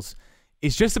rentals –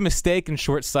 is just a mistake and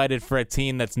short-sighted for a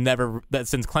team that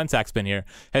since Klentak's been here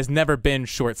has never been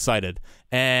short-sighted.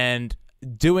 And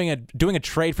doing a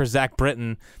trade for Zach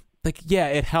Britton, yeah,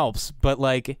 it helps, but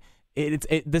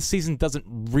this season doesn't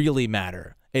really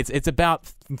matter. It's about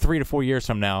 3 to 4 years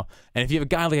from now, and if you have a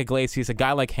guy like Iglesias, a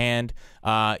guy like Hand,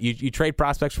 you trade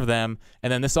prospects for them,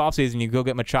 and then this offseason you go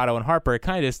get Machado and Harper. It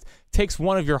kind of just takes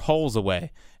one of your holes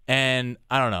away. And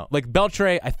I don't know,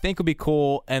 Beltre, I think would be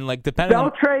cool, and depending on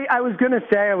Beltre, I was gonna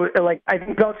say, I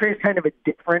think Beltre is kind of a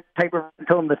different type of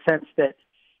rental in the sense that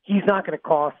he's not going to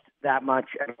cost that much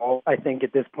at all. I think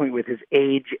at this point with his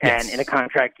age and in a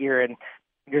contract year, and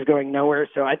he's going nowhere.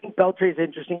 So I think Beltre is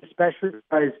interesting, especially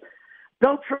because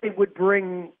Beltre would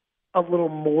bring a little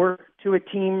more to a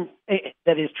team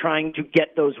that is trying to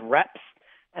get those reps,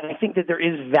 and I think that there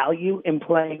is value in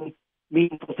playing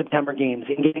meaningful September games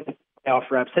and getting playoff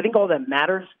reps. I think all that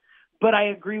matters, but I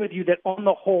agree with you that on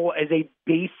the whole, as a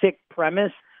basic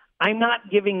premise, I'm not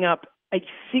giving up a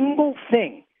single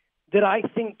thing that I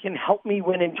think can help me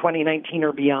win in 2019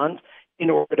 or beyond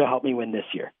in order to help me win this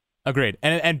year. Agreed.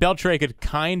 And Beltre could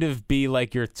kind of be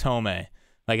like your Thome,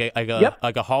 like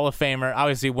a Hall of Famer.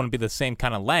 Obviously, it wouldn't be the same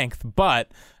kind of length,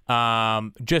 but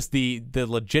just the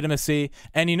legitimacy.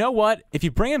 And you know what? If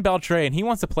you bring in Beltre and he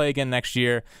wants to play again next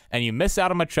year, and you miss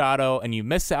out on Machado and you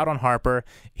miss out on Harper,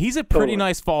 he's a pretty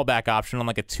nice fallback option on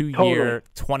like a 2-year,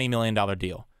 $20 million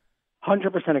deal.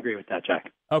 100% agree with that,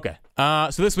 Jack. Okay.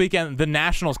 So this weekend, the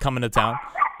Nationals coming to town.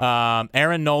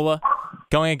 Aaron Nola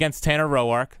going against Tanner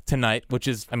Roark tonight, which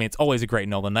is, I mean, it's always a great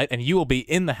Nola night, and you will be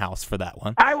in the house for that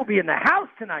one. I will be in the house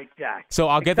tonight, Jack. So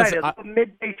I'll get this.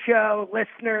 Midday show,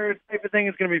 listeners, type of thing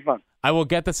is going to be fun. I will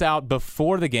get this out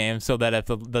before the game so that if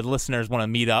the listeners want to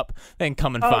meet up, they can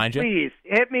come and find you. Please,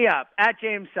 hit me up, at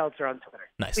James Seltzer on Twitter.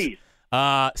 Nice. Please.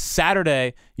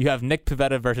 Saturday, you have Nick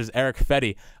Pivetta versus Eric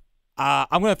Fedde.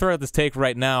 I'm going to throw out this take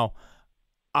right now.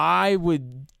 I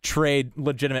would trade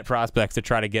legitimate prospects to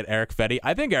try to get Eric Fedde.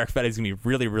 I think Eric Fedde is going to be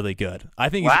really, really good. I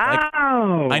think he's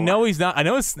I know he's not. I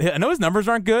know his numbers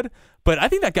aren't good, but I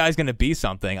think that guy's going to be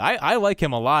something. I like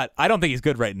him a lot. I don't think he's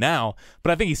good right now,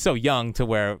 but I think he's so young to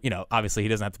where, obviously he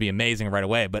doesn't have to be amazing right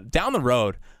away. But down the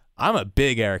road, I'm a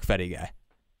big Eric Fedde guy.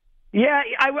 Yeah,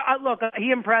 I look,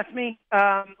 he impressed me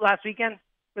last weekend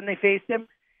when they faced him.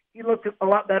 He looked a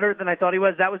lot better than I thought he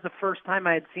was. That was the first time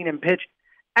I had seen him pitch.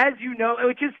 As you know,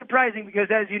 which is surprising because,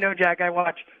 as you know, Jack, I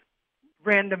watch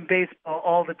random baseball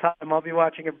all the time. I'll be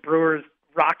watching a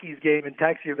Brewers-Rockies game and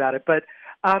text you about it. But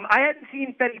I hadn't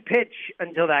seen Fedde pitch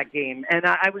until that game, and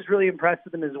I was really impressed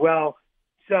with him as well.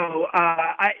 So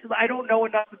I don't know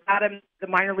enough about him. The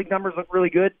minor league numbers look really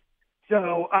good.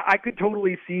 So I could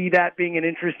totally see that being an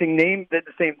interesting name, but at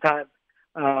the same time,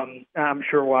 I'm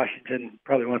sure Washington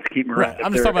probably wants to keep him around. Right.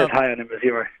 I'm just talking about, as high on him as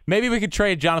you are. Maybe we could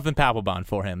trade Jonathan Papelbon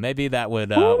for him. Maybe that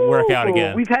would work out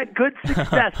again. We've had good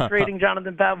success trading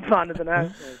Jonathan Papelbon to the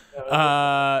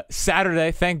Nationals.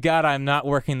 Saturday, thank God I'm not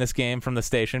working this game from the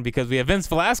station because we have Vince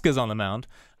Velasquez on the mound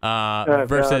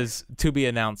versus to be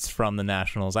announced from the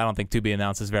Nationals. I don't think to be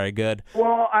announced is very good.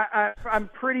 Well, I'm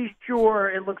pretty sure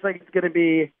it looks like it's going to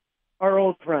be our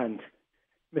old friend,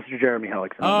 Mr. Jeremy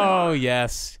Hellickson. Oh,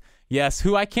 yes. Yes,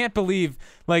 who I can't believe,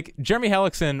 like, Jeremy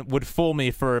Hellickson would fool me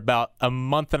for about a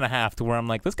month and a half to where I'm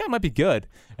like, this guy might be good.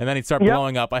 And then he'd start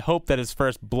blowing up. I hope that his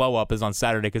first blow-up is on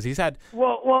Saturday because he's had...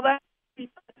 Well, that's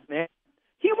man.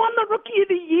 He won the Rookie of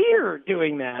the Year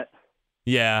doing that.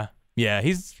 Yeah,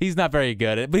 he's not very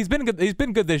good. But he's been good. He's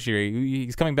been good this year.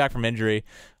 He's coming back from injury,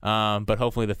 but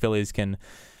hopefully the Phillies can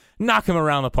knock him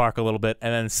around the park a little bit.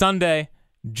 And then Sunday...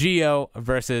 Gio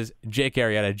versus Jake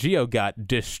Arrieta. Gio got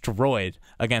destroyed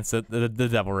against the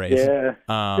Devil Rays. Yeah,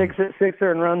 six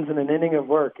earned runs in an inning of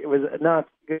work. It was not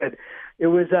good. It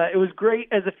was great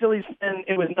as a Phillies fan.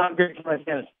 It was not great for my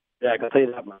fantasy. Yeah, I can tell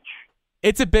you that much.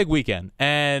 It's a big weekend,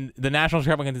 and the Nationals are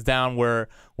coming into town. We're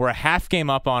a half game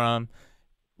up on them.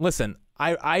 Listen,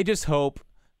 I just hope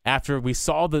after we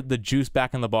saw the juice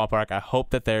back in the ballpark, I hope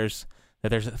that there's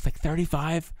like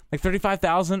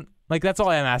 35,000. Like, that's all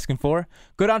I'm asking for.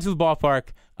 Go down to the ballpark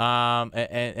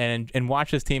and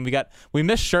watch this team. We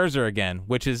missed Scherzer again,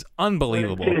 which is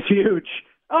unbelievable. It's huge.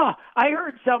 Oh, I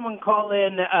heard someone call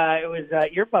in. It was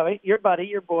your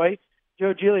boy,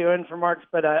 Joe Giglio, in for Marks,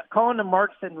 but calling to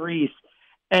Marks and Reese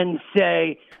and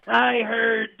say, I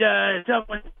heard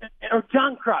someone, or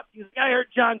John Kruk. I heard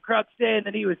John Kruk saying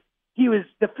that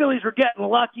the Phillies were getting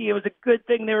lucky. It was a good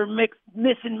thing they were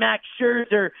missing Max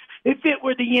Scherzer. If it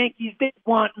were the Yankees, they'd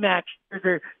want Max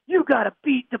Scherzer. You got to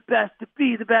beat the best to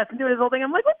be the best and do this whole thing.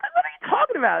 I'm like, what are you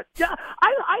talking about?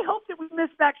 I hope that we miss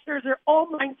Max Scherzer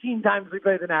all 19 times we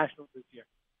play the Nationals this year.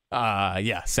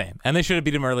 Yeah, same. And they should have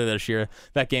beat him earlier this year.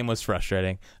 That game was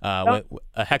frustrating. With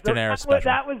a Hector Neris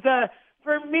special. That was,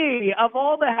 for me, of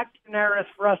all the Hector Neris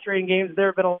frustrating games, there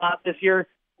have been a lot this year.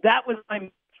 That was my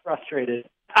most frustrated.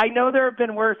 I know there have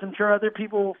been worse. I'm sure other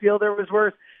people will feel there was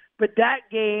worse. But that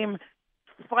game,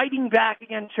 fighting back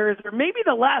against Scherzer, maybe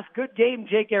the last good game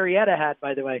Jake Arrieta had,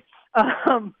 by the way,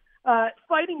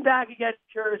 fighting back against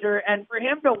Scherzer, and for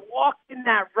him to walk in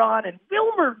that run, and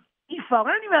Wilmer Difo,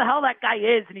 I don't even know how that guy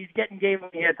is, and he's getting game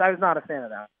hits. I was not a fan of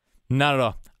that. Not at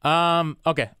all.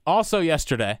 Okay. Also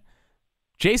yesterday,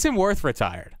 Jason Worth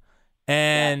retired.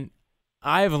 And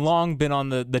I have long been on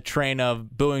the train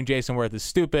of booing Jason Worth is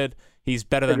stupid. He's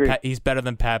better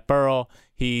than Pat Burrell.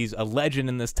 He's a legend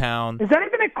in this town. Is that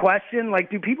even a question? Like,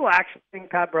 do people actually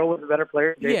think Pat Burrell was a better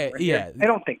player than Jason Worth? Yeah. I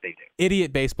don't think they do.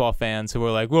 Idiot baseball fans who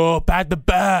are like, whoa, Pat the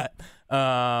Bat,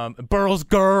 Burrell's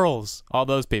girls, all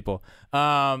those people.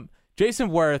 Jason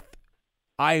Worth,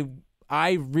 I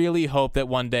really hope that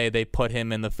one day they put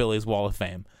him in the Phillies Wall of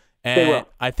Fame. And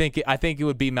I think it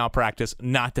would be malpractice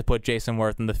not to put Jason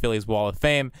Worth in the Phillies Wall of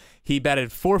Fame. He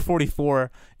batted .444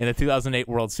 in the 2008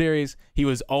 World Series. He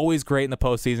was always great in the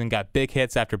postseason, got big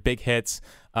hits after big hits,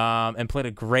 and played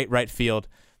a great right field.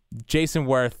 Jason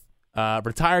Worth,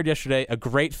 retired yesterday, a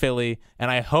great Philly,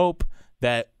 and I hope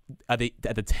that at the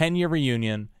 10-year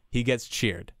reunion, he gets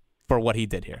cheered for what he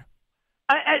did here.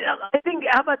 I think,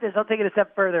 how about this? I'll take it a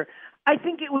step further. I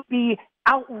think it would be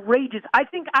outrageous. I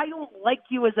think I don't like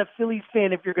you as a Phillies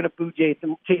fan if you're going to boo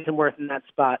Jason Worth in that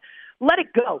spot. Let it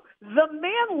go. The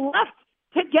man left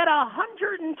to get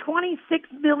 $126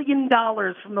 million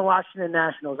from the Washington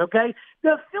Nationals, okay?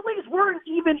 The Phillies weren't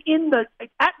even in the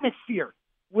atmosphere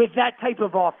with that type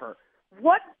of offer.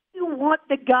 What do you want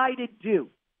the guy to do?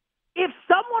 If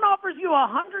someone offers you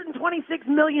 $126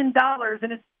 million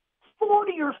and it's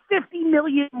 40 or 50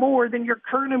 million more than your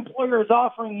current employer is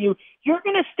offering you, you're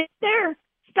going to stay there?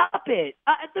 Stop it.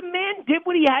 The man did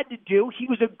what he had to do. He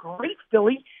was a great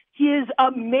Philly. He is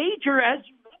a major, as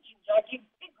you mentioned, Jackie,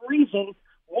 big reason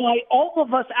why all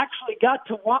of us actually got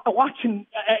to watch and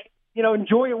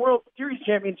enjoy a World Series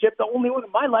championship, the only one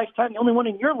in my lifetime, the only one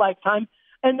in your lifetime.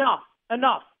 Enough.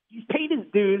 He's paid his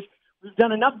dues. We've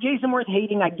done enough Jason Worth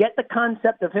hating. I get the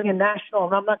concept of him in National,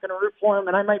 and I'm not going to root for him,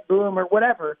 and I might boo him or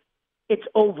whatever. It's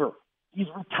over. He's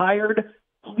retired.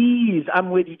 Please, I'm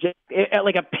with you, Jay.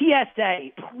 Like a PSA,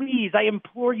 please, I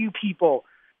implore you people,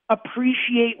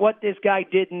 appreciate what this guy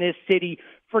did in this city.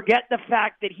 Forget the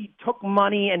fact that he took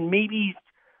money and maybe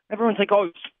everyone's like, oh,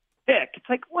 he's sick. It's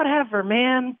like, whatever,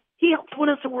 man. He helped win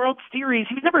us a World Series.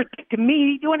 He was never a dick to me.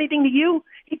 Did he do anything to you?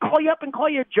 He'd call you up and call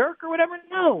you a jerk or whatever?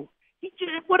 No. He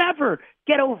just, whatever.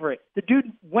 Get over it. The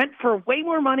dude went for way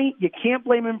more money. You can't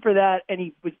blame him for that, and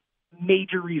he was a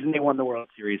major reason they won the World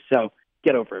Series. So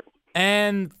get over it.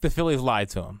 And the Phillies lied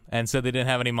to him and said they didn't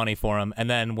have any money for him and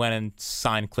then went and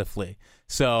signed Cliff Lee.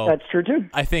 So that's true, too.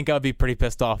 I think I'd be pretty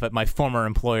pissed off at my former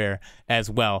employer as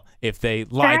well if they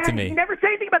lied to me. You never say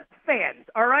anything about the fans,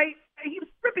 all right? He was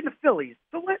ripping the Phillies.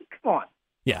 So come on.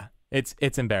 Yeah,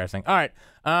 it's embarrassing. All right.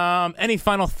 Any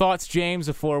final thoughts, James,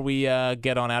 before we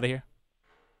get on out of here?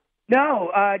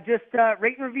 No, just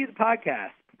rate and review the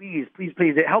podcast. Please.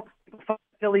 It helps people find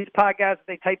the Phillies podcast.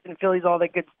 They type in Phillies, all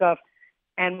that good stuff.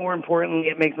 And more importantly,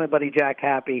 it makes my buddy Jack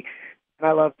happy. And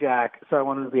I love Jack, so I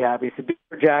want him to be happy. So be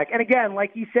for Jack. And again,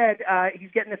 like he said, he's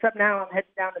getting this up now. I'm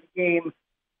heading down to the game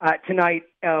tonight.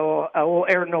 A little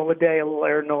Aaron Nola day, a little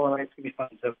Aaron Nola night. It's going to be fun,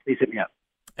 so please hit me up.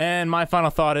 And my final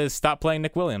thought is stop playing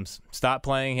Nick Williams. Stop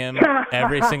playing him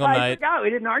every single night. I forgot. We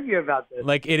didn't argue about this.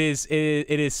 Like, it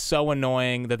is so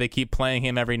annoying that they keep playing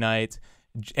him every night.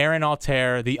 Aaron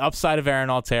Altair, the upside of Aaron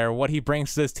Altair, what he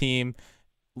brings to this team,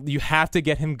 you have to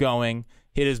get him going.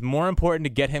 It is more important to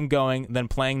get him going than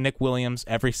playing Nick Williams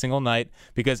every single night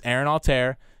because Aaron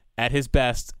Altair, at his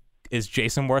best, is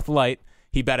Jason Worth light.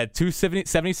 He batted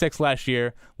 .276 last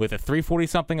year with a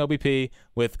 340-something OBP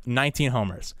with 19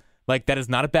 homers. Like, that is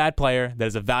not a bad player. That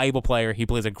is a valuable player. He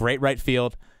plays a great right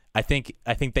field. I think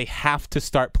they have to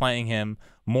start playing him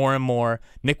more and more.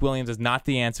 Nick Williams is not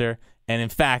the answer. And, in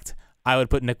fact, I would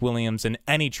put Nick Williams in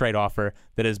any trade offer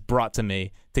that is brought to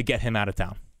me to get him out of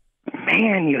town.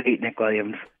 Man, you hate Nick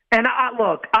Williams. And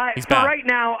right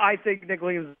now, I think Nick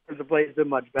Williams is a place that's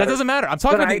much better. That doesn't matter. I'm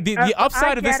talking about the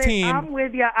upside of this team. I'm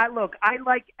with you.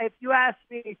 If you ask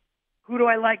me who do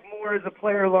I like more as a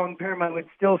player long term, I would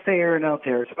still say Aaron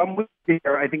Altair. So I'm with you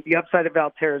here. I think the upside of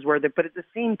Altair is worth it. But at the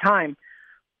same time,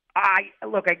 I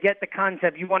get the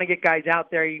concept. You want to get guys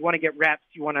out there. You want to get reps.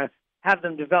 You want to have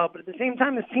them develop. But at the same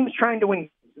time, this team's trying to win.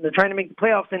 They're trying to make the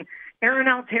playoffs. And Aaron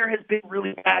Altair has been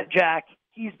really bad, Jack.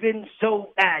 He's been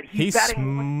so bad. He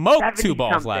smoked 2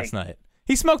 balls last night.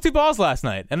 He smoked 2 balls last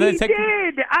night. And then he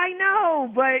did. I know.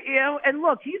 But, and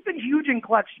look, he's been huge in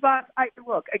clutch spots.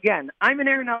 Again, I'm an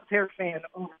Aaron Altair fan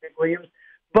over Nick Williams.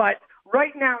 But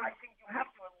right now, I think you have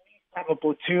to at least have a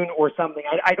platoon or something.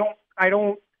 I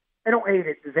don't hate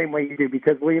it the same way you do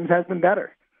because Williams has been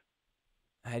better.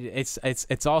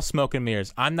 It's all smoke and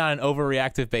mirrors. I'm not an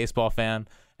overreactive baseball fan.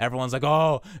 Everyone's like,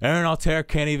 oh, Aaron Altair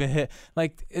can't even hit.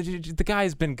 Like, the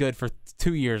guy's been good for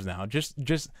 2 years now.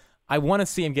 Just I want to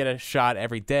see him get a shot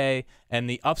every day, and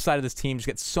the upside of this team just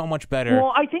gets so much better.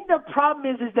 Well, I think the problem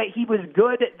is that he was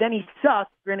good, then he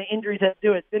sucked, and injuries had to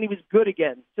do it, then he was good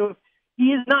again. So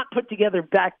he has not put together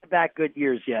back-to-back good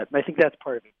years yet, and I think that's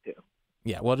part of it, too.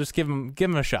 Yeah, well, just give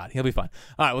him a shot. He'll be fine.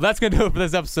 All right, well, that's going to do it for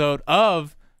this episode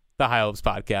of the High Hopes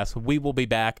Podcast. We will be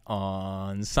back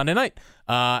on Sunday night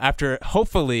after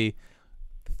hopefully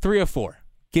 3 or 4.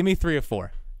 Give me 3 or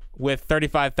 4 with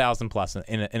 35,000 plus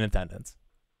in attendance.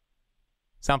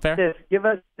 Sound fair? Yes, give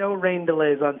us no rain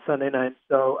delays on Sunday night,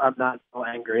 so I'm not so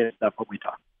angry and stuff when we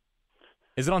talk.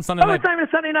 Is it on Sunday night? It's not even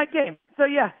a Sunday night game. So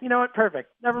yeah, you know what? Perfect.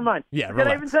 Never mind. Yeah,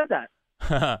 I even said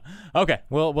that. Okay,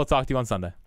 we'll talk to you on Sunday.